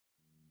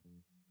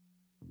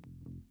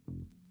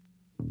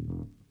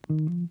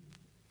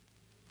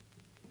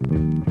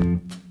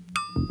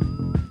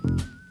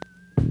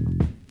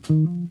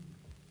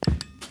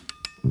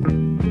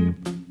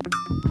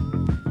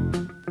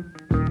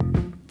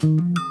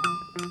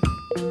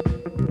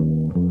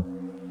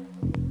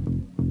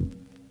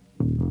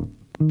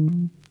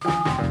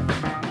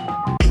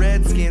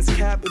Redskins,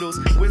 Capitals,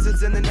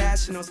 Wizards, and the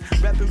Nationals.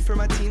 Repping for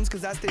my teams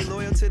because I stay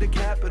loyal to the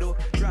capital.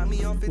 Drop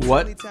me off at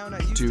What Town. I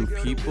used do to go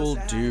to people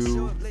Wizards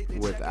do House. Late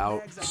night without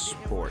check-ins, I keep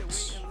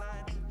sports? my line.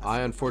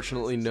 I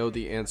unfortunately know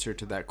the answer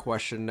to that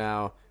question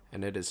now,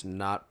 and it is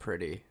not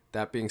pretty.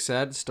 That being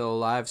said, still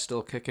alive,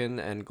 still kicking,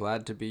 and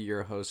glad to be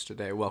your host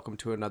today. Welcome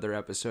to another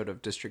episode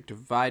of District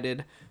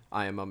Divided.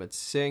 I am Amit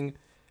Singh.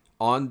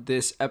 On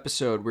this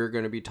episode, we're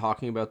going to be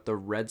talking about the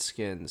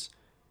Redskins.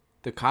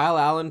 The Kyle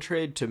Allen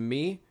trade, to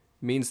me,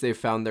 means they've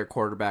found their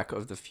quarterback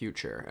of the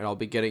future, and I'll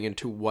be getting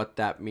into what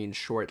that means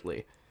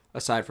shortly.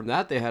 Aside from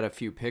that, they had a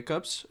few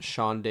pickups,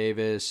 Sean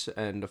Davis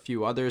and a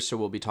few others, so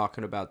we'll be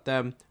talking about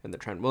them and the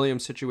Trent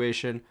Williams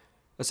situation.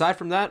 Aside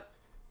from that,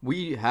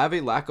 we have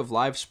a lack of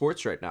live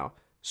sports right now.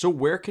 So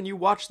where can you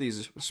watch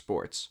these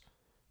sports?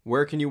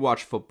 Where can you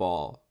watch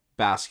football,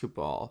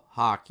 basketball,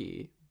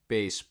 hockey,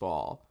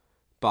 baseball,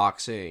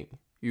 boxing,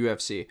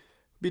 UFC?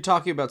 We'll be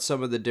talking about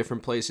some of the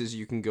different places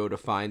you can go to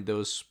find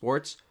those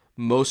sports.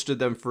 Most of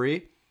them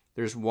free.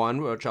 There's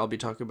one, which I'll be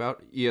talking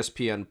about,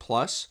 ESPN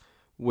Plus,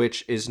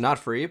 which is not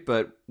free,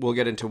 but we'll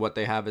get into what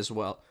they have as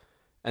well.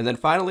 And then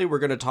finally, we're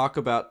going to talk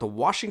about the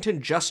Washington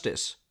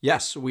Justice.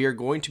 Yes, we are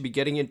going to be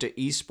getting into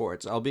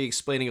esports. I'll be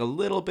explaining a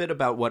little bit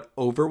about what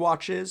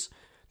Overwatch is.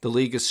 The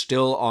league is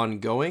still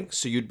ongoing,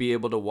 so you'd be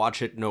able to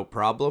watch it no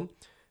problem.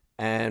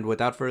 And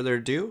without further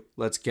ado,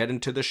 let's get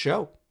into the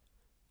show.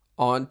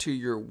 On to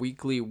your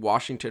weekly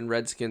Washington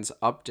Redskins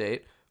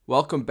update.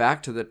 Welcome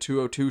back to the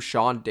 202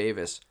 Sean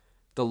Davis.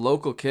 The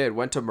local kid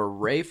went to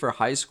Murray for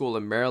high school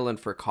and Maryland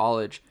for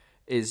college,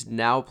 is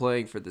now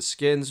playing for the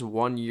Skins,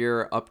 1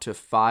 year up to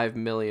 $5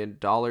 million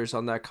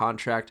on that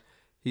contract.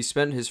 He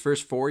spent his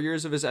first 4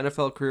 years of his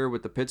NFL career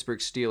with the Pittsburgh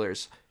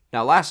Steelers.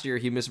 Now last year,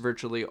 he missed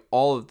virtually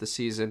all of the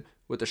season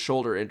with a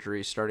shoulder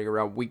injury starting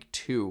around week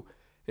 2.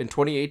 In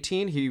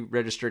 2018, he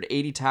registered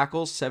 80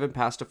 tackles, 7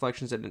 pass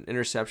deflections, and an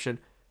interception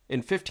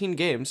in 15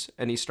 games,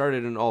 and he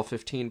started in all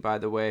 15, by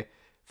the way,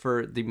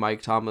 for the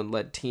Mike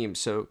Tomlin-led team,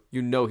 so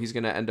you know he's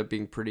going to end up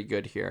being pretty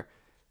good here.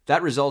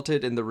 That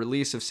resulted in the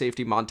release of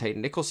safety Monte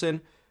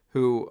Nicholson,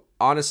 who,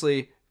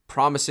 honestly,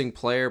 promising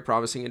player,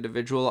 promising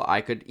individual.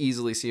 I could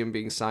easily see him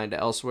being signed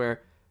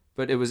elsewhere,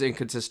 but it was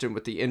inconsistent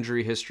with the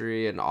injury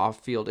history and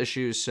off-field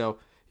issues, so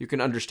you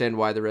can understand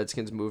why the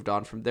Redskins moved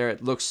on from there.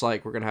 It looks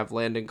like we're going to have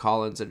Landon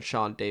Collins and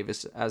Sean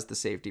Davis as the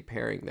safety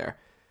pairing there.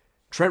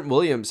 Trent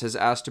Williams has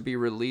asked to be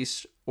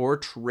released or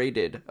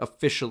traded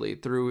officially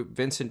through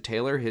Vincent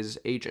Taylor, his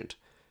agent.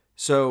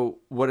 So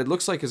what it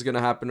looks like is going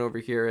to happen over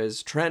here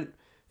is Trent,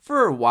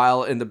 for a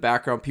while in the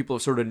background, people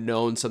have sort of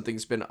known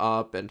something's been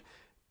up, and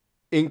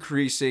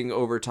increasing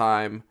over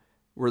time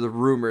were the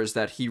rumors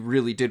that he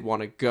really did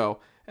want to go.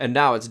 And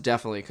now it's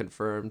definitely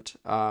confirmed,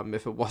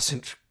 if it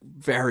wasn't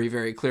very,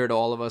 very clear to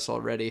all of us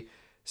already.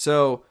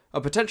 So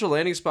a potential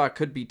landing spot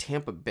could be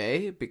Tampa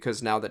Bay,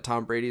 because now that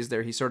Tom Brady's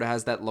there, he sort of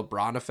has that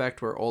LeBron effect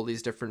where all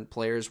these different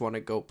players want to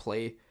go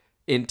play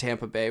in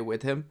Tampa Bay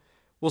with him.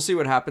 We'll see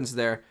what happens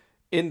there.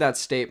 In that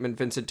statement,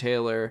 Vincent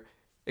Taylor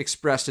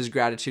expressed his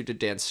gratitude to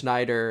Dan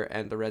Snyder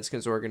and the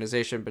Redskins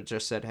organization, but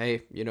just said,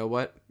 hey, you know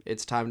what?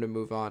 It's time to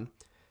move on.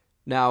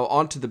 Now,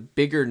 on to the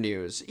bigger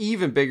news,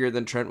 even bigger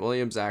than Trent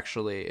Williams,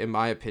 actually, in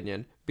my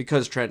opinion,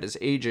 because Trent is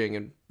aging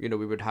and,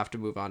 we would have to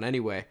move on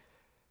anyway.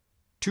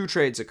 2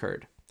 trades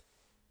occurred.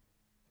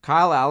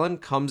 Kyle Allen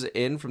comes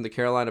in from the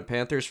Carolina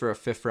Panthers for a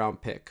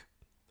 5th-round pick.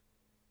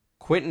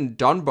 Quinton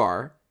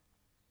Dunbar,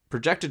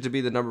 projected to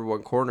be the number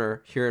 1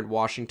 corner here in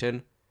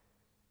Washington,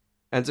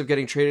 ends up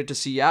getting traded to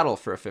Seattle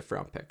for a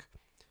 5th-round pick.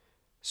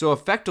 So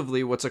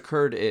effectively, what's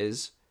occurred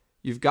is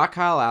you've got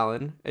Kyle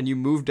Allen, and you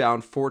move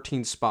down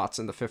 14 spots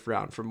in the 5th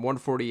round from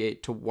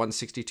 148 to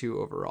 162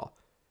 overall.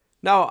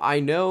 Now, I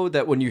know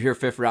that when you hear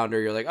 5th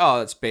rounder, you're like, oh,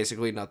 that's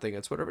basically nothing.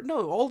 It's whatever.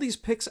 No, all these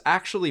picks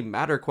actually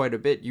matter quite a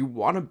bit. You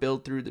want to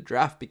build through the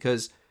draft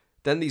because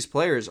then these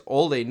players,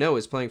 all they know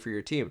is playing for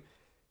your team.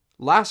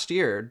 Last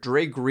year,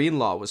 Dre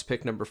Greenlaw was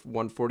picked number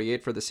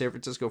 148 for the San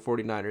Francisco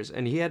 49ers,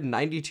 and he had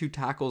 92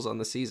 tackles on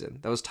the season.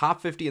 That was top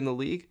 50 in the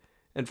league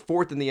and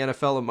 4th in the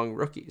NFL among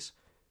rookies.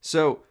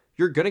 So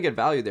you're going to get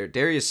value there.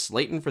 Darius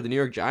Slayton for the New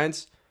York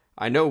Giants.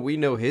 I know we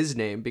know his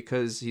name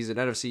because he's an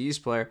NFC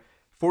East player.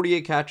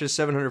 48 catches,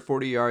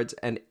 740 yards,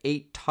 and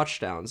 8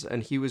 touchdowns,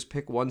 and he was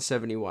pick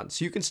 171.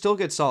 So you can still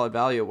get solid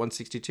value at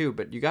 162,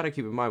 but you got to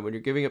keep in mind, when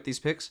you're giving up these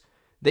picks,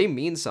 they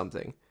mean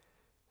something.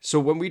 So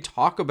when we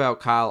talk about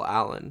Kyle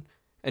Allen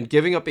and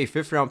giving up a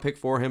 5th-round pick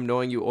for him,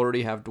 knowing you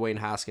already have Dwayne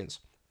Haskins,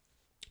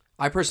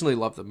 I personally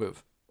love the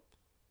move.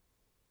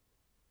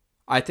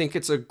 I think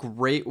it's a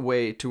great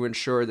way to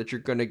ensure that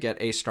you're going to get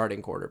a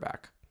starting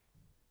quarterback.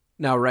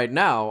 Now, right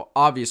now,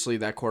 obviously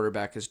that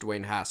quarterback is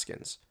Dwayne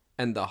Haskins.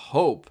 And the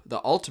hope,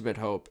 the ultimate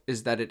hope,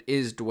 is that it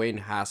is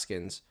Dwayne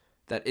Haskins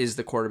that is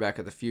the quarterback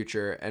of the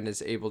future and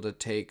is able to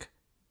take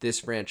this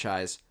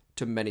franchise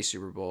to many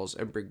Super Bowls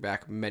and bring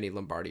back many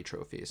Lombardi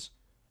trophies.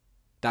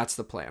 That's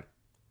the plan.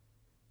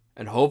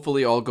 And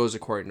hopefully all goes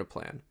according to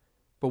plan.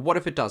 But what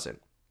if it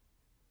doesn't?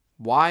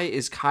 Why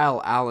is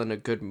Kyle Allen a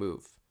good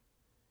move?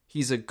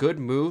 He's a good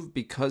move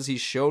because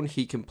he's shown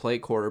he can play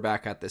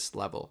quarterback at this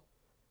level.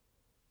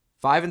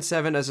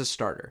 5-7 as a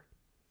starter.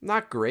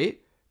 Not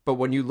great, but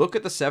when you look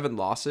at the 7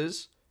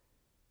 losses,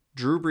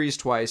 Drew Brees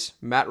twice,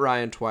 Matt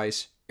Ryan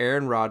twice,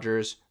 Aaron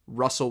Rodgers,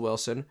 Russell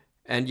Wilson,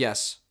 and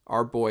yes,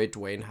 our boy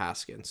Dwayne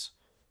Haskins.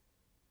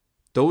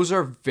 Those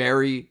are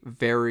very,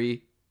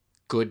 very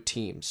good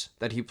teams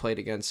that he played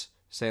against,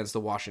 sans the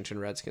Washington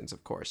Redskins,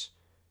 of course.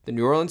 The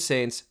New Orleans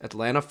Saints,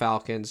 Atlanta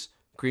Falcons,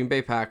 Green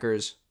Bay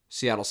Packers,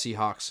 Seattle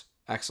Seahawks,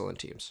 excellent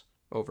teams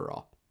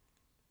overall.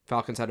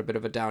 Falcons had a bit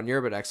of a down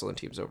year, but excellent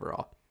teams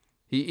overall.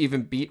 He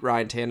even beat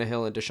Ryan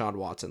Tannehill and Deshaun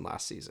Watson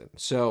last season.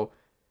 So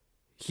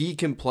he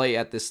can play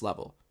at this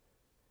level.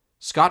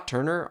 Scott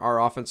Turner, our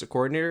offensive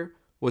coordinator,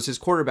 was his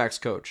quarterback's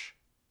coach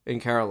in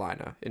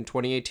Carolina in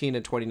 2018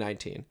 and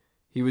 2019.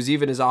 He was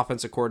even his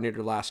offensive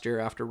coordinator last year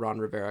after Ron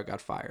Rivera got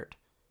fired.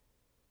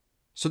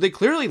 So they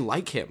clearly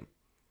like him.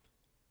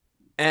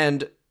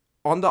 And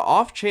on the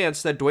off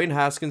chance that Dwayne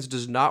Haskins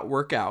does not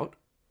work out,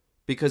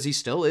 because he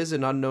still is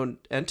an unknown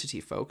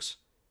entity, folks,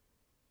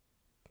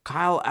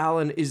 Kyle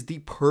Allen is the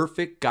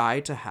perfect guy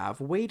to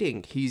have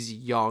waiting. He's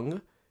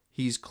young.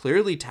 He's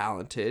clearly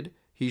talented.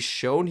 He's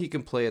shown he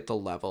can play at the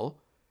level.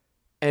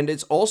 And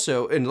it's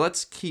also, and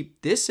let's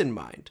keep this in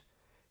mind,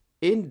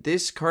 in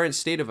this current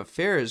state of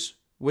affairs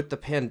with the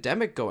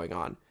pandemic going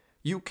on,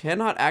 you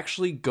cannot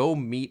actually go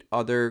meet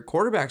other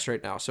quarterbacks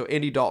right now. So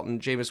Andy Dalton,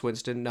 Jameis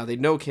Winston, now they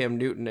know Cam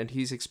Newton and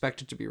he's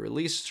expected to be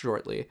released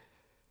shortly,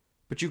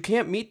 but you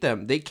can't meet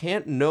them. They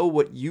can't know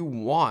what you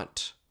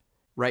want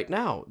right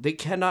now. They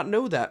cannot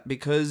know that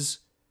because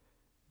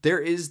there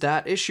is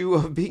that issue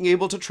of being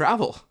able to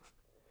travel.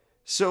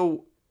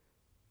 So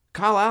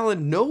Kyle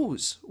Allen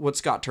knows what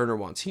Scott Turner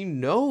wants. He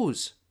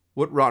knows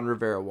what Ron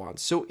Rivera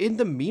wants. So in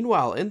the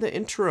meanwhile, in the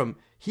interim,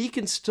 he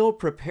can still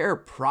prepare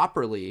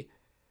properly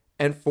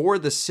and for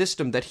the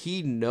system that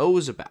he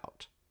knows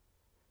about.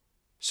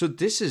 So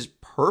this is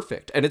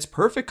perfect. And it's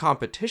perfect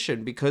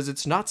competition because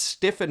it's not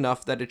stiff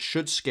enough that it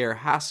should scare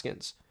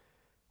Haskins.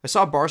 I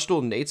saw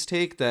Barstool Nate's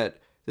take that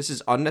this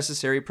is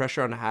unnecessary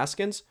pressure on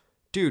Haskins.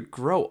 Dude,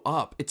 grow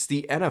up. It's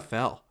the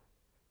NFL.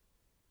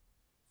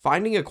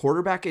 Finding a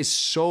quarterback is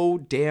so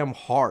damn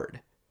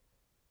hard.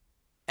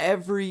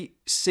 Every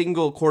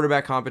single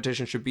quarterback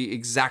competition should be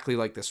exactly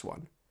like this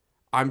one.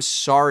 I'm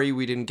sorry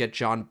we didn't get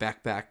John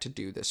Beck back to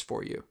do this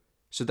for you,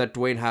 so that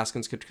Dwayne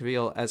Haskins could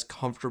feel as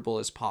comfortable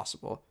as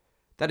possible.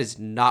 That is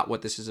not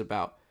what this is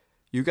about.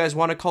 You guys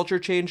want a culture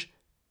change?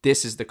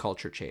 This is the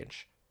culture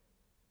change.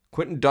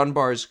 Quentin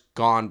Dunbar's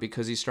gone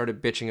because he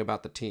started bitching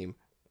about the team.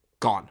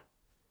 Gone.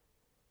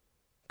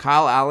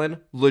 Kyle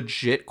Allen,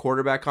 legit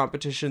quarterback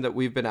competition that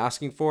we've been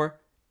asking for,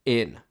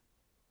 in.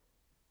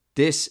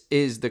 This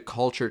is the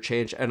culture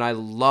change, and I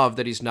love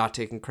that he's not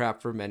taking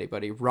crap from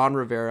anybody. Ron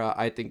Rivera,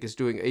 I think, is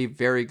doing a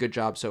very good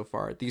job so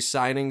far. These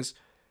signings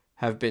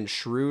have been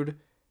shrewd,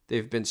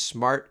 they've been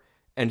smart,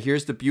 and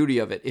here's the beauty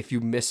of it. If you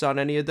miss on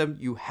any of them,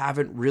 you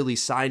haven't really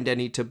signed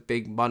any to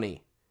big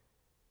money.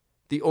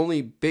 The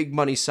only big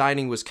money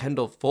signing was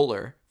Kendall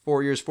Fuller,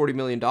 4 years, $40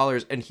 million,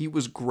 and he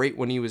was great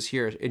when he was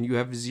here, and you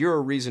have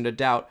zero reason to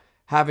doubt,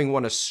 having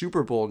won a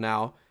Super Bowl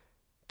now,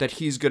 that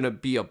he's going to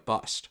be a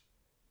bust.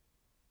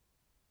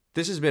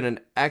 This has been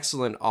an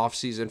excellent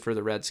offseason for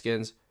the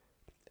Redskins.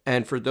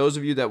 And for those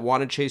of you that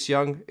wanted Chase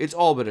Young, it's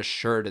all but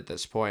assured at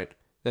this point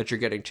that you're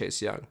getting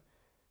Chase Young.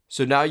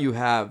 So now you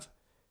have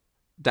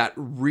that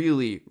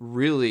really,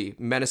 really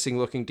menacing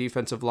looking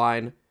defensive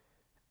line.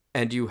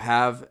 And you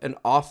have an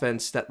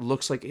offense that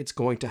looks like it's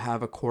going to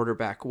have a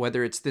quarterback,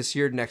 whether it's this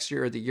year, next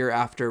year, or the year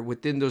after.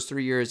 Within those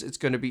 3 years, it's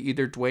going to be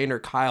either Dwayne or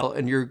Kyle,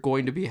 and you're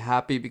going to be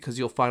happy because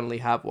you'll finally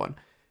have one.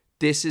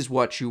 This is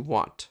what you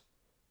want.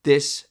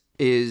 This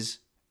is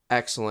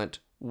excellent.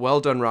 Well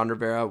done, Ron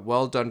Rivera.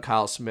 Well done,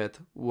 Kyle Smith.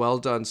 Well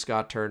done,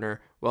 Scott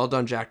Turner. Well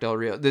done, Jack Del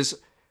Rio. This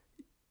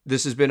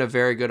has been a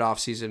very good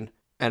offseason,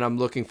 and I'm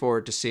looking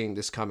forward to seeing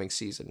this coming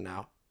season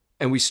now.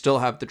 And we still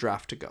have the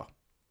draft to go.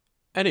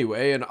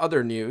 Anyway, in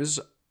other news,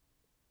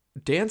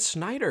 Dan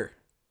Snyder.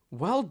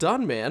 Well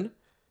done, man.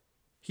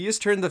 He has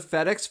turned the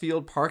FedEx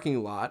Field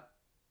parking lot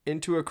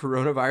into a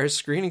coronavirus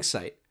screening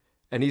site,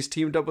 and he's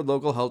teamed up with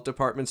local health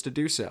departments to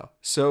do so.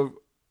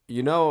 So,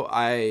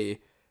 I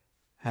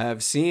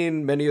have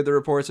seen many of the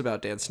reports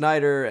about Dan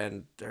Snyder,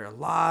 and there are a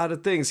lot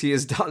of things he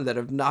has done that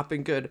have not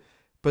been good,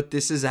 but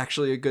this is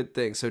actually a good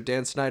thing. So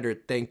Dan Snyder,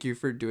 thank you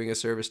for doing a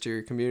service to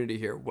your community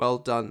here. Well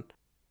done.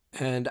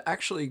 And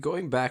actually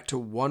going back to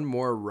one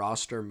more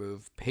roster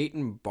move,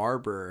 Peyton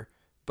Barber,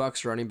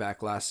 Bucs running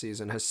back last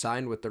season, has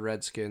signed with the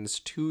Redskins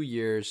 2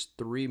 years,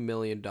 $3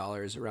 million,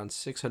 around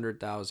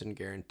 $600,000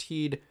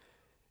 guaranteed.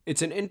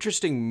 It's an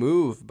interesting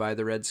move by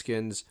the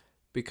Redskins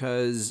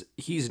because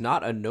he's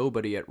not a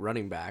nobody at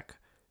running back.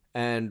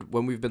 And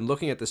when we've been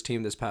looking at this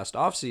team this past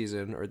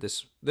offseason, or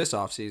this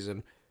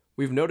offseason,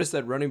 we've noticed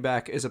that running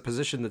back is a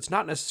position that's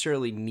not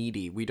necessarily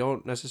needy. We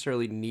don't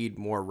necessarily need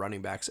more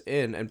running backs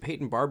in, and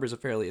Peyton Barber is a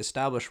fairly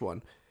established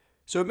one.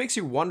 So it makes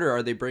you wonder,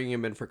 are they bringing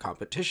him in for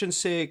competition's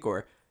sake,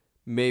 or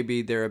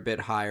maybe they're a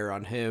bit higher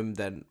on him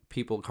than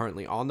people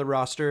currently on the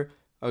roster?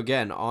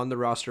 Again, on the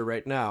roster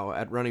right now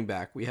at running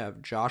back, we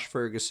have Josh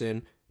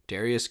Ferguson,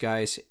 Darius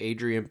Geis,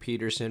 Adrian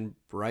Peterson,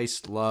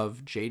 Bryce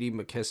Love, J.D.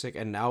 McKissick,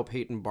 and now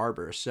Peyton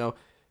Barber. So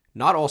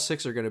not all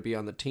 6 are going to be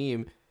on the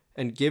team.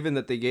 And given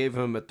that they gave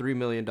him a $3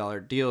 million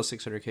deal,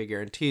 $600K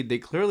guaranteed, they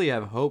clearly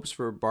have hopes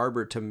for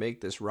Barber to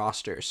make this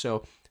roster.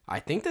 So I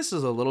think this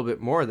is a little bit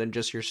more than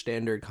just your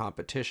standard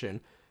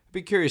competition. I'd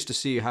be curious to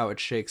see how it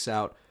shakes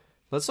out.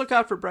 Let's look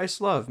out for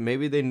Bryce Love.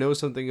 Maybe they know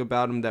something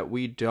about him that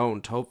we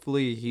don't.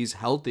 Hopefully he's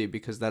healthy,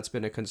 because that's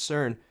been a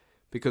concern.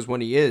 Because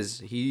when he is,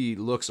 he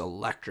looks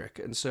electric.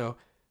 And so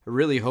I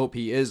really hope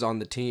he is on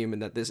the team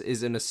and that this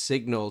isn't a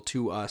signal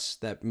to us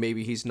that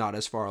maybe he's not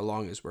as far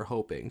along as we're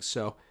hoping.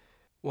 So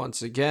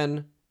once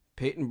again,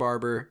 Peyton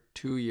Barber,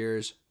 2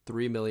 years,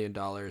 $3 million.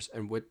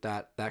 And with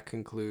that, that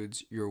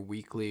concludes your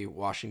weekly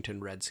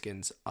Washington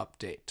Redskins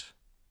update.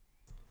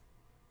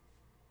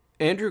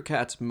 Andrew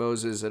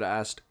Katz-Moses had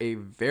asked a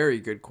very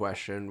good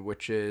question,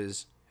 which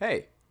is,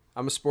 hey,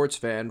 I'm a sports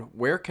fan.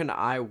 Where can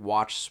I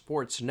watch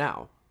sports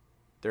now?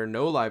 There are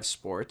no live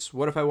sports.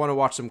 What if I want to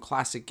watch some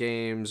classic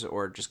games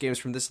or just games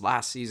from this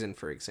last season,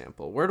 for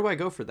example? Where do I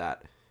go for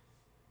that?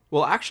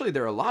 Well, actually,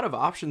 there are a lot of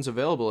options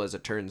available, as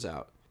it turns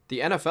out.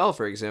 The NFL,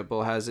 for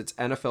example, has its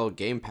NFL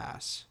Game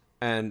Pass.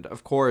 And,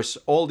 of course,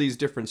 all these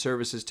different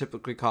services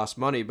typically cost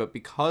money, but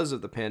because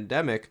of the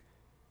pandemic,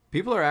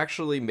 people are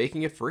actually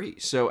making it free.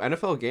 So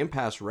NFL Game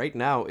Pass right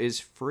now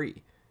is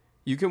free.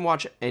 You can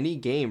watch any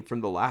game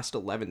from the last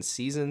 11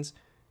 seasons.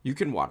 You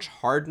can watch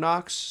Hard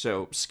Knocks.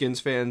 So Skins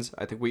fans,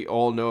 I think we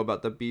all know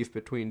about the beef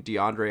between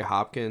DeAndre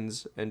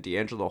Hopkins and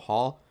D'Angelo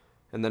Hall.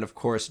 And then, of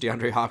course,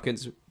 DeAndre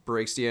Hopkins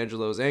breaks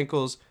D'Angelo's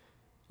ankles.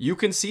 You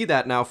can see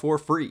that now for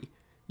free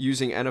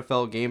using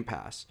NFL Game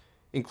Pass.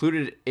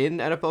 Included in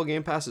NFL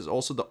Game Pass is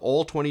also the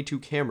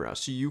All-22 camera.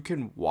 So you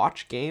can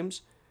watch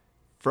games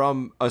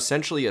from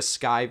essentially a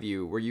sky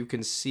view where you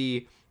can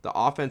see the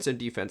offense and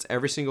defense,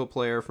 every single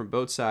player from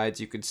both sides.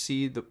 You can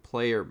see the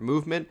player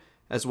movement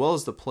as well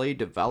as the play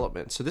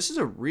development. So this is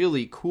a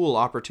really cool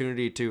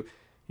opportunity to,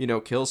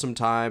 kill some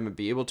time and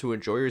be able to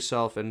enjoy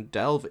yourself and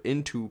delve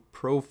into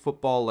pro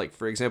football. Like,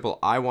 for example,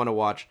 I want to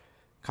watch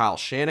Kyle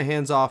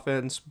Shanahan's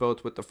offense,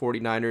 both with the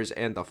 49ers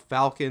and the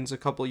Falcons a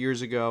couple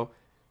years ago.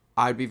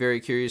 I'd be very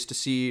curious to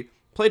see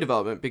play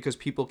development because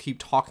people keep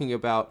talking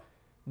about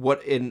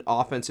what an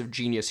offensive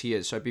genius he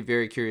is. So I'd be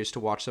very curious to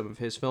watch some of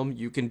his film.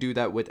 You can do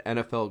that with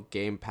NFL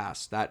Game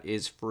Pass. That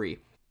is free.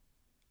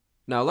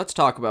 Now let's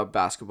talk about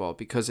basketball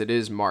because it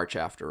is March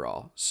after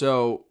all.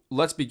 So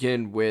let's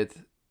begin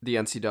with the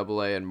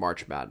NCAA and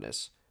March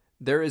Madness.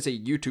 There is a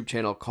YouTube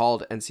channel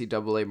called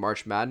NCAA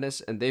March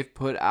Madness, and they've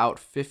put out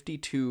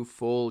 52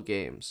 full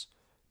games.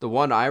 The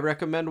one I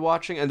recommend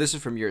watching, and this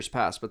is from years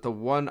past, but the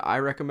one I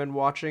recommend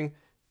watching,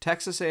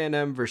 Texas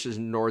A&M versus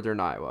Northern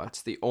Iowa.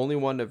 It's the only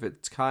one of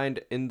its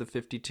kind in the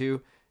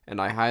 52, and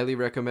I highly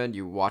recommend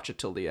you watch it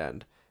till the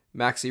end.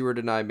 Max Ewert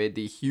and I made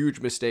the huge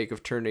mistake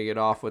of turning it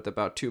off with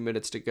about 2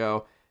 minutes to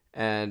go,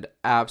 and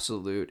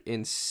absolute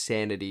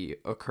insanity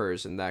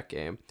occurs in that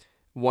game.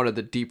 One of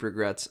the deep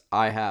regrets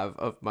I have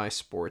of my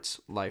sports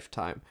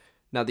lifetime.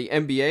 Now, the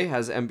NBA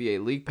has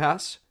NBA League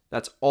Pass.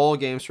 That's all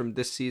games from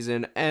this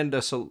season and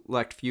a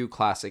select few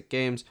classic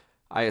games.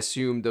 I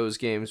assume those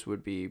games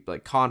would be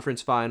like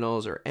conference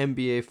finals or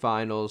NBA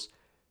finals.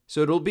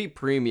 So it'll be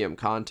premium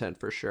content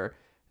for sure.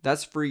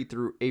 That's free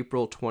through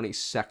April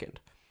 22nd.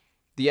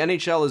 The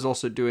NHL is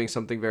also doing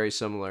something very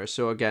similar.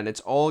 So again, it's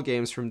all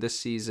games from this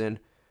season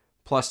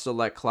plus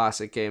select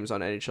classic games on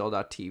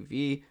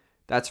NHL.tv.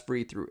 That's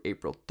free through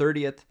April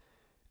 30th.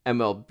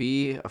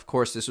 MLB, of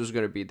course, this was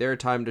going to be their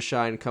time to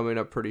shine coming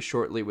up pretty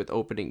shortly with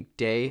opening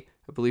day.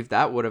 I believe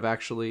that would have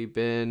actually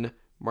been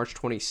March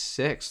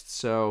 26th.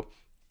 So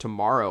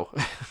tomorrow.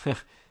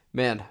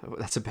 Man,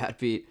 that's a bad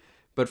beat.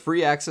 But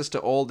free access to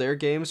all their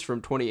games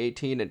from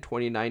 2018 and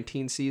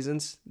 2019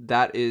 seasons,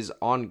 that is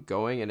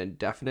ongoing and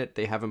indefinite.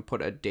 They haven't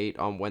put a date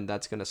on when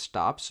that's going to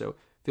stop, so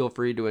feel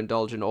free to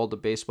indulge in all the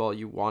baseball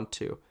you want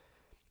to.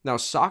 Now,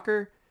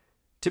 soccer,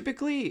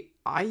 typically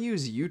I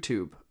use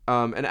YouTube.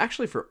 And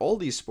actually for all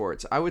these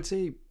sports, I would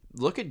say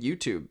look at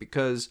YouTube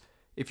because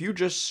if you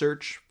just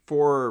search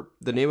for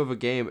the name of a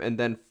game and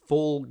then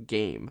full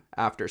game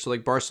after, so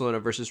like Barcelona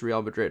versus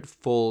Real Madrid,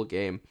 full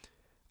game,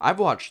 I've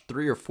watched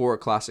 3 or 4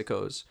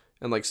 Clásicos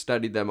and like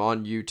studied them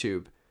on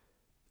YouTube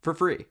for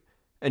free.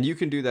 And you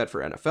can do that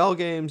for NFL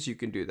games, you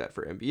can do that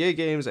for NBA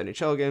games,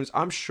 NHL games.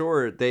 I'm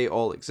sure they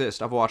all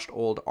exist. I've watched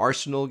old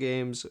Arsenal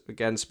games,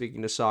 again,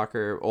 speaking of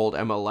soccer, old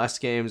MLS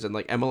games and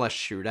like MLS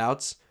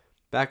shootouts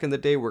back in the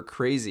day were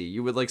crazy.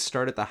 You would like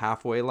start at the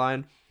halfway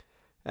line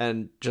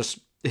and just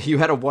you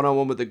had a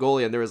one-on-one with the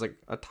goalie and there was like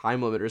a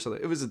time limit or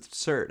something. It was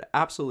absurd,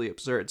 absolutely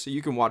absurd. So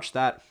you can watch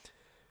that.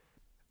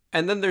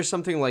 And then there's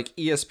something like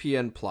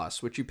ESPN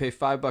Plus, which you pay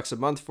 $5 a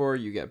month for.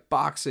 You get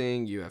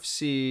boxing,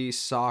 UFC,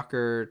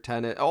 soccer,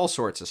 tennis, all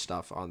sorts of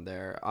stuff on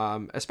there.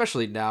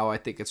 Especially now, I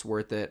think it's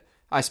worth it.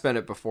 I spent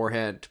it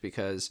beforehand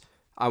because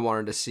I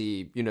wanted to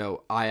see,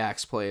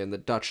 Ajax play in the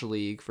Dutch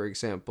league, for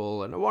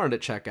example, and I wanted to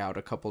check out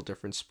a couple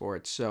different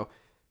sports. So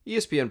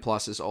ESPN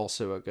Plus is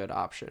also a good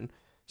option.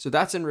 So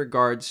that's in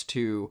regards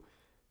to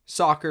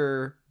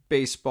soccer,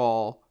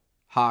 baseball,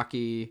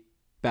 hockey,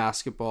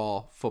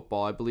 basketball,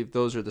 football. I believe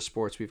those are the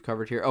sports we've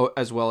covered here. Oh,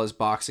 as well as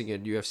boxing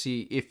and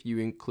UFC if you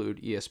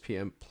include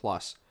ESPN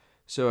Plus.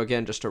 So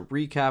again, just to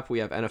recap, we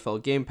have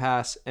NFL Game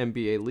Pass,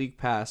 NBA League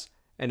Pass,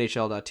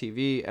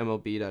 NHL.tv,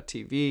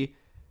 MLB.tv,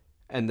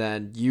 and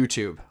then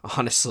YouTube.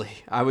 Honestly,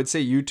 I would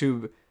say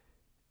YouTube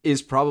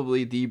is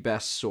probably the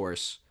best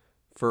source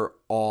for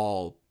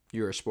all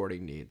your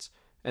sporting needs.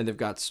 And they've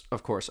got,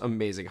 of course,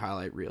 amazing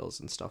highlight reels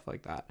and stuff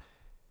like that.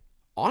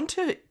 On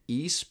to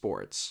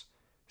esports.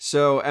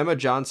 So Emma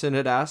Johnson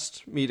had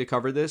asked me to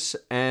cover this,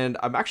 and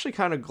I'm actually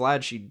kind of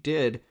glad she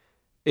did.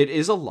 It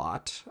is a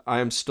lot. I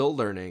am still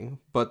learning,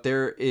 but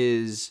there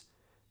is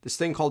this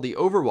thing called the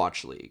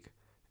Overwatch League,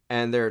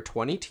 and there are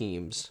 20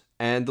 teams,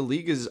 and the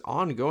league is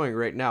ongoing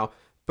right now,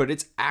 but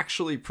it's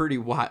actually pretty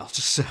wild.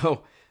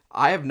 So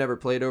I have never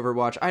played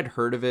Overwatch. I'd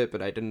heard of it,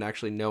 but I didn't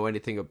actually know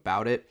anything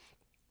about it.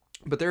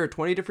 But there are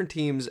 20 different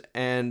teams,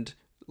 and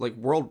like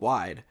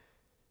worldwide,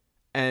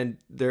 and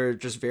they're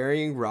just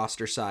varying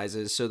roster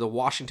sizes. So the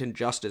Washington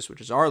Justice,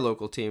 which is our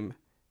local team,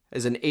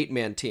 is an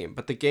 8-man team,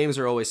 but the games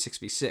are always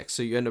 6v6.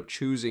 So you end up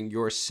choosing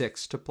your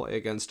 6 to play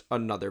against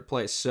another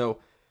place. So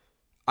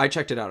I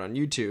checked it out on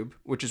YouTube,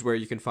 which is where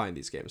you can find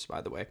these games, by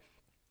the way.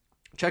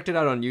 Checked it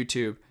out on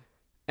YouTube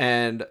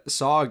and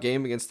saw a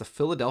game against the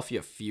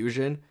Philadelphia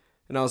Fusion.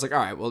 And I was like, all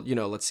right, well,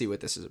 let's see what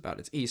this is about.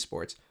 It's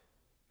esports.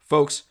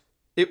 Folks,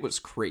 it was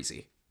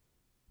crazy.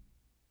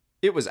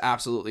 It was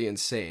absolutely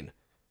insane.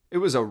 It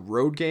was a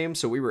road game,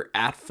 so we were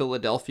at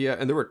Philadelphia,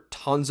 and there were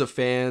tons of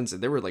fans,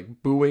 and they were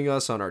like booing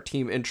us on our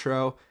team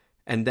intro.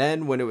 And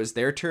then when it was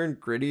their turn,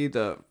 Gritty,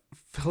 the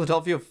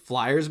Philadelphia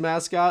Flyers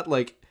mascot,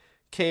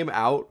 came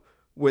out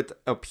with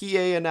a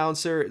PA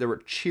announcer. There were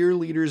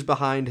cheerleaders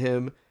behind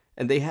him,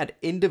 and they had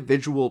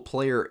individual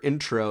player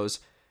intros.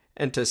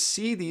 And to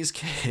see these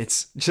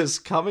kids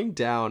just coming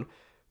down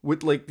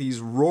with these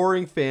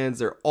roaring fans,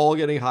 they're all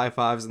getting high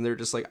fives, and they're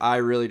just like, I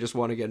really just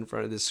want to get in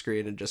front of this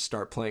screen and just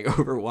start playing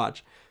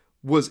Overwatch,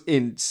 was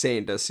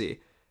insane to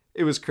see.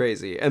 It was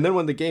crazy. And then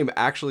when the game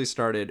actually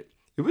started,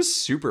 it was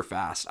super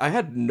fast. I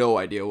had no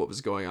idea what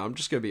was going on. I'm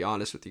just going to be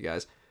honest with you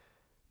guys.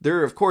 There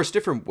are, of course,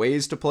 different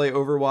ways to play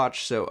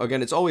Overwatch. So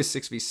again, it's always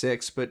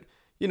 6v6, but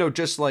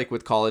just like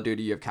with Call of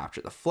Duty, you have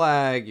capture the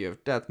flag, you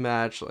have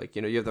deathmatch,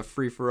 you have the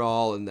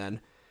free-for-all, and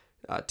then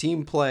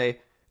team play.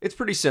 It's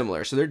pretty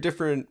similar. So they're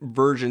different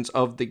versions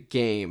of the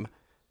game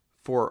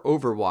for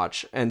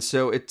Overwatch. And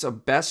so it's a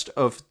best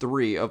of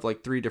 3 of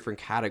 3 different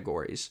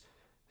categories.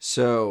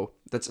 So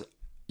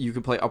you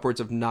can play upwards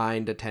of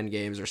 9 to 10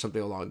 games or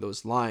something along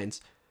those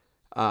lines.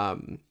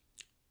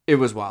 It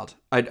was wild.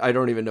 I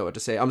don't even know what to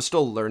say. I'm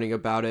still learning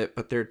about it,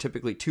 but there are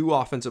typically 2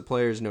 offensive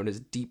players known as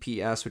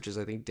DPS, which is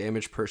I think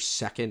damage per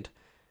second.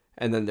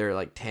 And then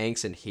they're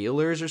tanks and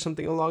healers or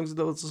something along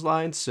those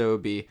lines. So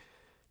it'd be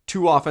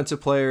 2 offensive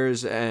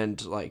players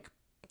and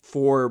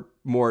 4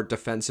 more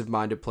defensive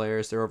minded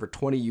players. There are over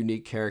 20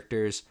 unique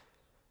characters.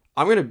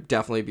 I'm going to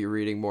definitely be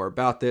reading more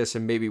about this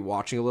and maybe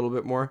watching a little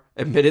bit more.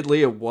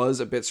 Admittedly, it was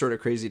a bit sort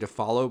of crazy to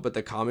follow, but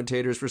the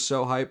commentators were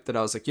so hyped that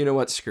I was like, you know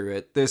what, screw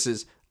it.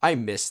 I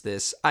miss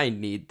this. I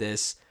need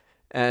this.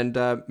 And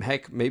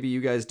heck, maybe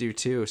you guys do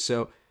too.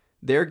 So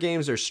their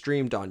games are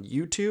streamed on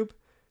YouTube.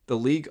 The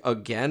league,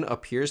 again,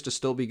 appears to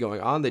still be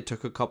going on. They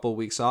took a couple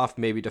weeks off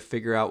maybe to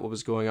figure out what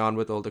was going on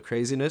with all the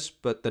craziness.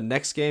 But the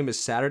next game is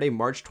Saturday,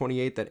 March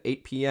 28th at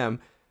 8 p.m.,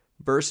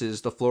 versus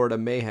the Florida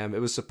Mayhem.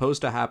 It was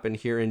supposed to happen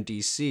here in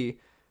DC,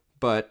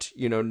 but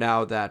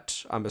now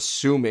that I'm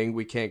assuming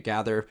we can't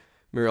gather,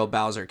 Muriel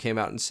Bowser came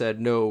out and said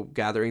no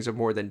gatherings of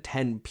more than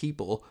 10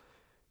 people.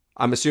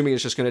 I'm assuming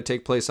it's just going to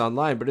take place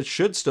online, but it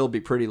should still be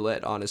pretty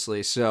lit,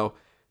 honestly. So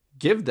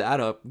give that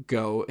a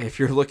go if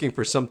you're looking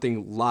for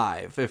something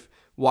live. If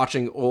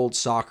watching old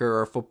soccer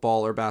or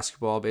football or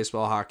basketball,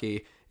 baseball,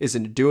 hockey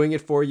isn't doing it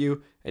for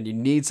you and you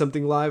need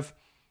something live,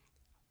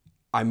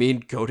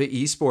 go to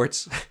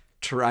esports.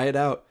 Try it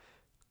out.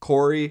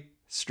 Corey,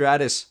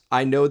 Stratus,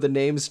 I know the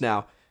names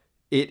now.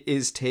 It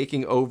is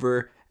taking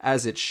over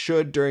as it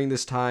should during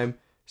this time.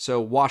 So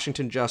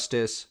Washington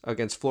Justice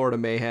against Florida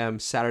Mayhem,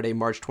 Saturday,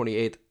 March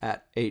 28th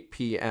at 8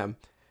 p.m.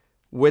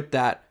 With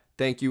that,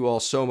 thank you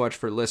all so much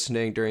for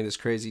listening during this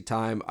crazy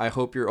time. I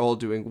hope you're all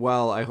doing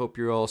well. I hope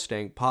you're all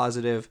staying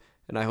positive,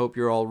 and I hope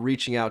you're all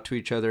reaching out to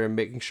each other and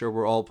making sure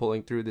we're all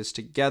pulling through this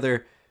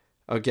together.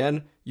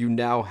 Again, you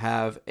now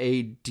have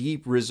a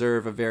deep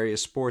reserve of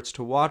various sports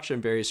to watch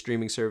and various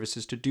streaming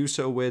services to do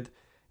so with.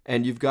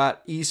 And you've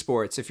got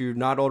esports. If you're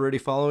not already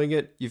following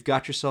it, you've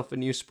got yourself a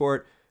new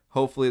sport.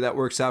 Hopefully that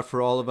works out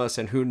for all of us.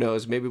 And who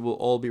knows, maybe we'll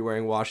all be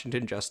wearing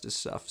Washington Justice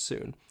stuff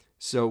soon.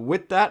 So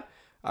with that,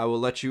 I will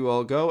let you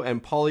all go,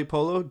 and Pauly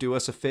Polo, do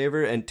us a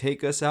favor and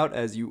take us out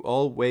as you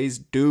always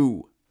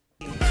do.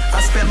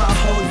 I spent my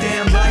whole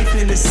damn life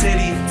in the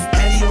city.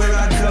 Anywhere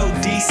I go,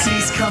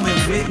 DC's coming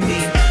with me.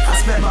 I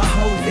spent my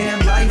whole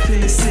damn life in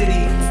the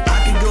city.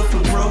 I can go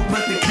for broke,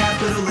 but the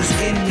capital is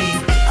in me.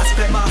 I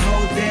spent my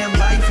whole damn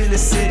life in the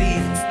city.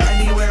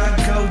 Anywhere I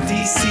go,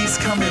 DC's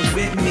coming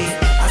with me.